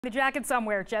The jacket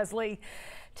somewhere, Chesley.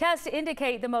 Tests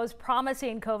indicate the most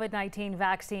promising COVID-19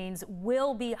 vaccines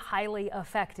will be highly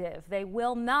effective. They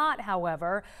will not,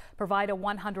 however, provide a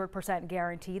 100%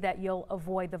 guarantee that you'll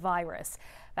avoid the virus.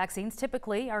 Vaccines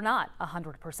typically are not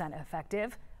 100%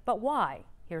 effective. But why?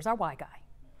 Here's our why guy.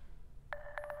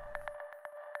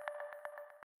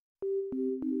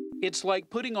 It's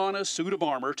like putting on a suit of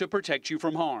armor to protect you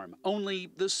from harm, only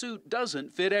the suit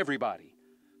doesn't fit everybody.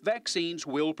 Vaccines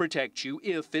will protect you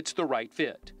if it's the right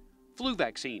fit. Flu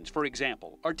vaccines, for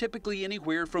example, are typically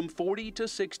anywhere from 40 to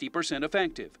 60%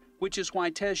 effective, which is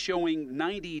why tests showing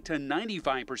 90 to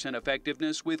 95%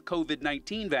 effectiveness with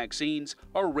COVID-19 vaccines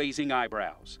are raising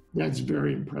eyebrows. That's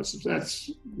very impressive.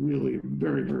 That's really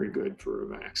very, very good for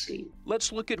a vaccine.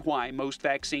 Let's look at why most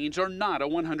vaccines are not a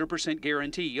 100%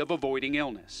 guarantee of avoiding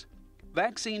illness.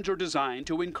 Vaccines are designed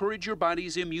to encourage your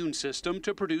body's immune system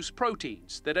to produce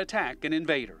proteins that attack an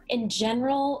invader. In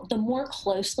general, the more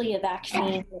closely a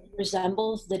vaccine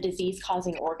resembles the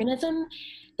disease-causing organism,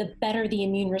 the better the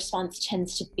immune response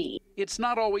tends to be. It's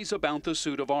not always about the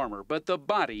suit of armor, but the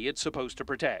body it's supposed to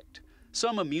protect.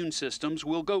 Some immune systems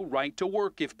will go right to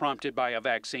work if prompted by a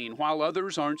vaccine, while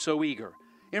others aren't so eager.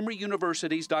 Emory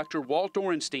University's Dr. Walt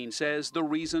Orenstein says the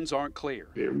reasons aren't clear.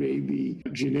 There may be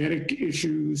genetic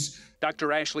issues.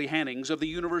 Dr. Ashley Hannings of the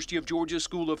University of Georgia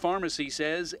School of Pharmacy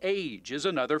says age is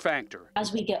another factor.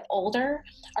 As we get older,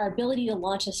 our ability to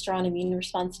launch a strong immune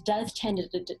response does tend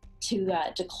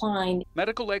to decline.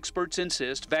 Medical experts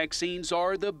insist vaccines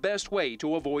are the best way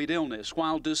to avoid illness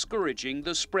while discouraging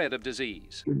the spread of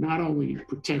disease. You're not only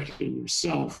protecting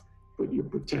yourself, but you're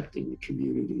protecting the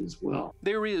community as well.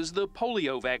 There is the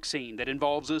polio vaccine that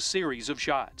involves a series of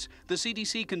shots. The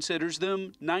CDC considers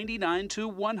them 99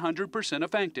 to 100%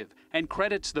 effective and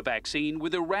credits the vaccine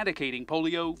with eradicating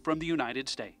polio from the United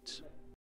States.